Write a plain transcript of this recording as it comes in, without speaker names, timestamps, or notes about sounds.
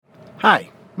Hi,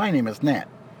 my name is Nat,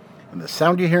 and the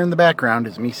sound you hear in the background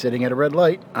is me sitting at a red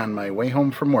light on my way home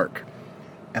from work.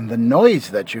 And the noise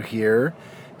that you hear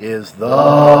is the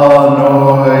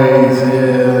noise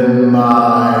in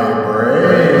my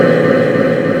brain.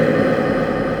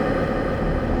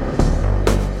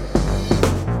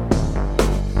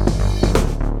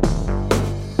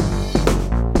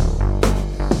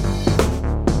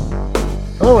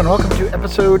 Hello and welcome to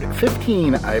episode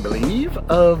 15, I believe,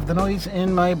 of the Noise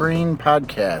in My Brain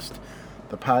podcast.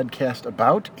 The podcast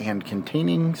about and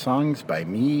containing songs by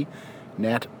me,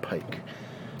 Nat Pike,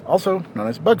 also known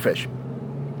as Bugfish.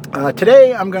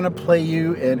 Today I'm going to play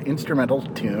you an instrumental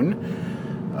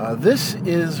tune. This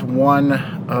is one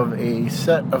of a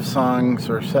set of songs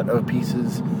or set of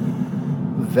pieces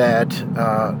that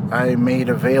I made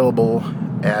available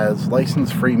as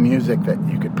license-free music that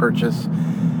you could purchase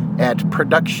at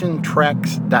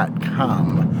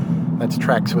productiontracks.com. That's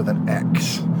tracks with an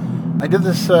X. I did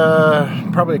this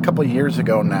probably a couple of years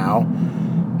ago now,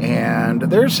 and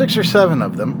there's 6 or 7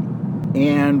 of them,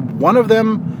 and one of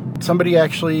them somebody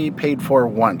actually paid for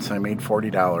once. I made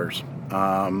 $40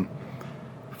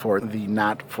 for the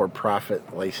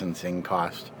not-for-profit licensing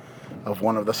cost of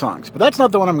one of the songs. But that's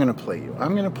not the one I'm going to play you.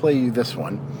 I'm going to play you this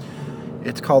one.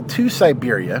 It's called To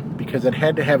Siberia because it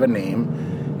had to have a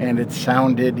name, and it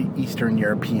sounded Eastern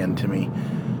European to me.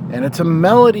 And it's a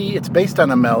melody, it's based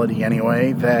on a melody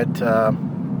anyway, that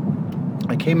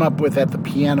I came up with at the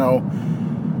piano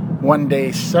one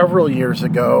day several years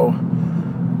ago.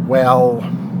 Well,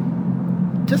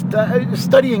 just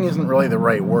studying isn't really the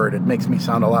right word. It makes me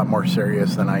sound a lot more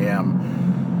serious than I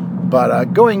am.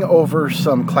 But going over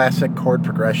some classic chord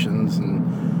progressions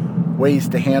and ways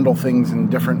to handle things in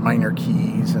different minor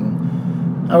keys, and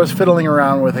I was fiddling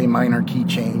around with a minor key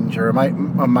change or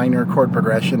a minor chord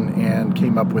progression and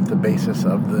came up with the basis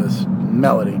of this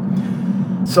melody.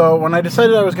 So when I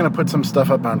decided I was going to put some stuff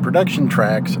up on production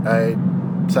tracks, I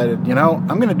decided, I'm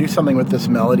going to do something with this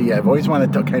melody. I've always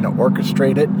wanted to kind of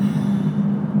orchestrate it.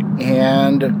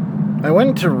 And I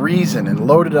went to Reason and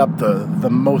loaded up the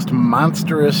most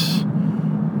monstrous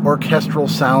orchestral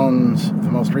sounds,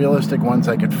 the most realistic ones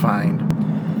I could find,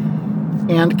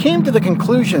 and came to the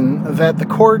conclusion that the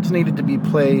chords needed to be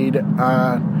played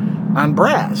on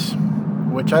brass,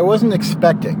 which I wasn't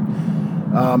expecting.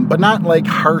 But not like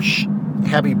harsh,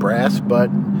 happy brass, but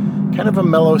kind of a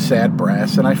mellow, sad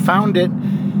brass. And I found it,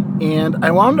 and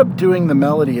I wound up doing the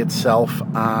melody itself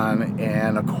on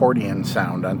an accordion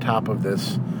sound on top of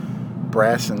this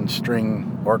brass and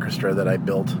string orchestra that I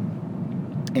built.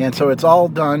 And so it's all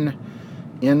done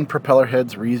in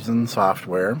Propellerhead's Reason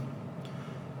software.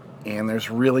 And there's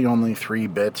really only 3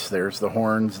 bits. There's the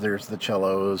horns, there's the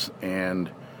cellos, and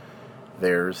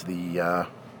there's the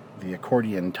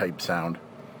accordion type sound.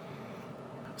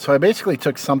 So I basically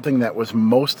took something that was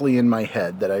mostly in my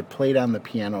head that I played on the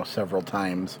piano several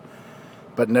times,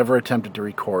 but never attempted to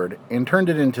record, and turned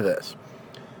it into this.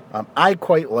 I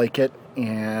quite like it,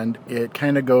 and it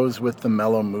kind of goes with the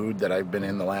mellow mood that I've been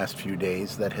in the last few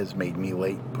days that has made me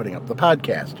late putting up the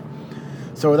podcast.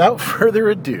 So without further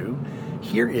ado,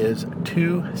 here is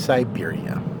To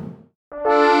Siberia.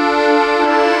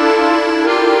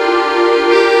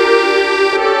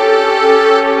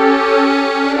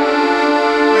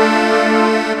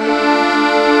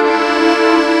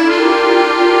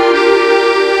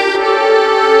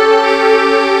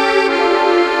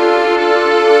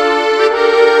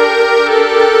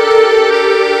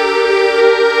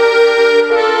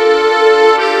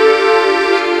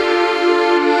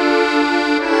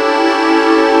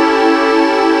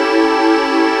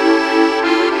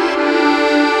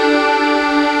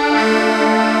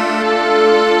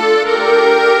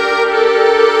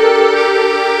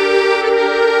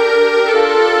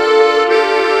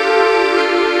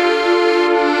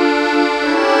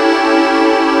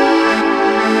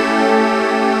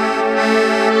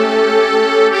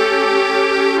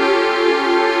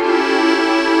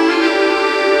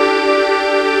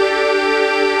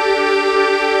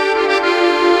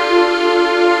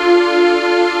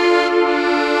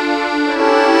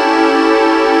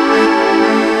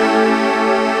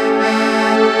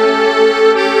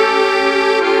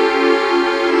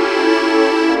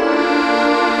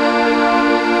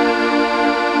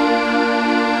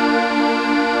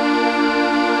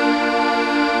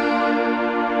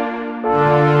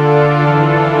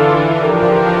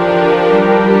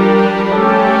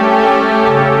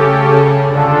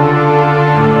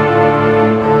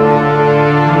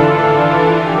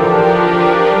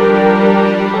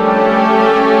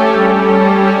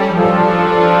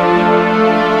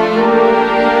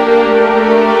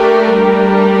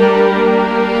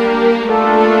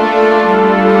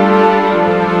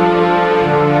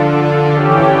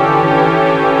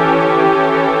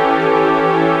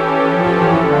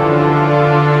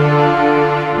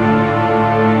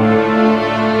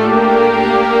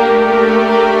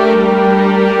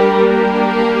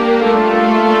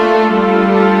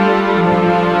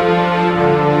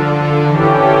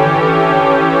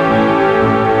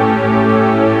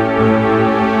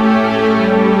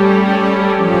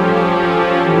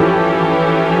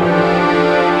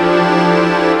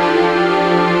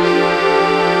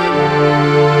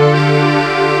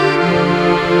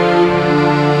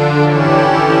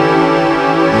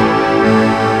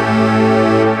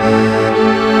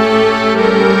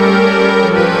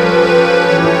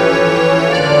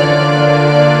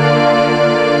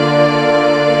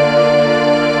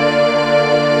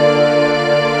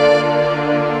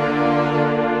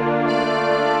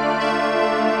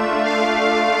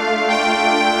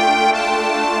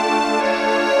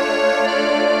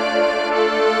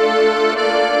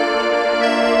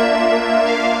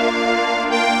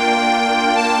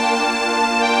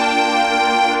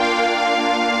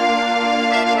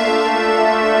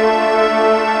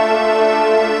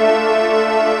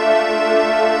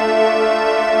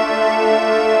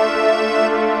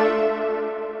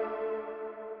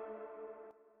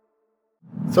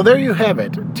 So there you have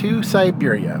it, To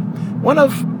Siberia. One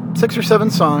of 6 or 7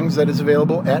 songs that is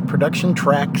available at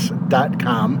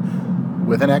productiontracks.com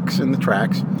with an X in the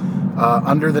tracks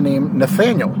under the name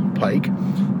Nathaniel Pike.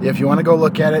 If you want to go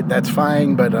look at it, that's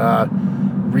fine, but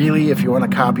really, if you want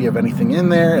a copy of anything in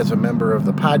there as a member of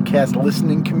the podcast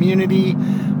listening community,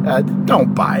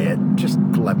 don't buy it. Just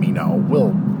let me know.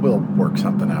 We'll work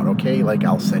something out, okay? Like,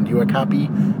 I'll send you a copy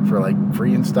for, like,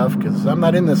 free and stuff, because I'm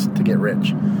not in this to get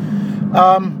rich.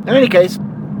 In any case,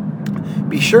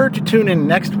 be sure to tune in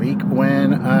next week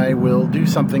when I will do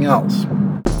something else.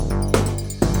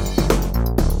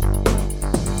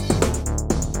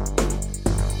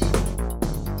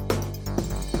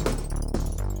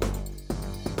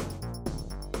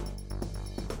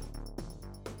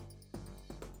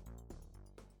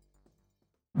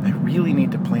 I really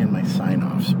need to plan my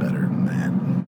sign-offs better than that.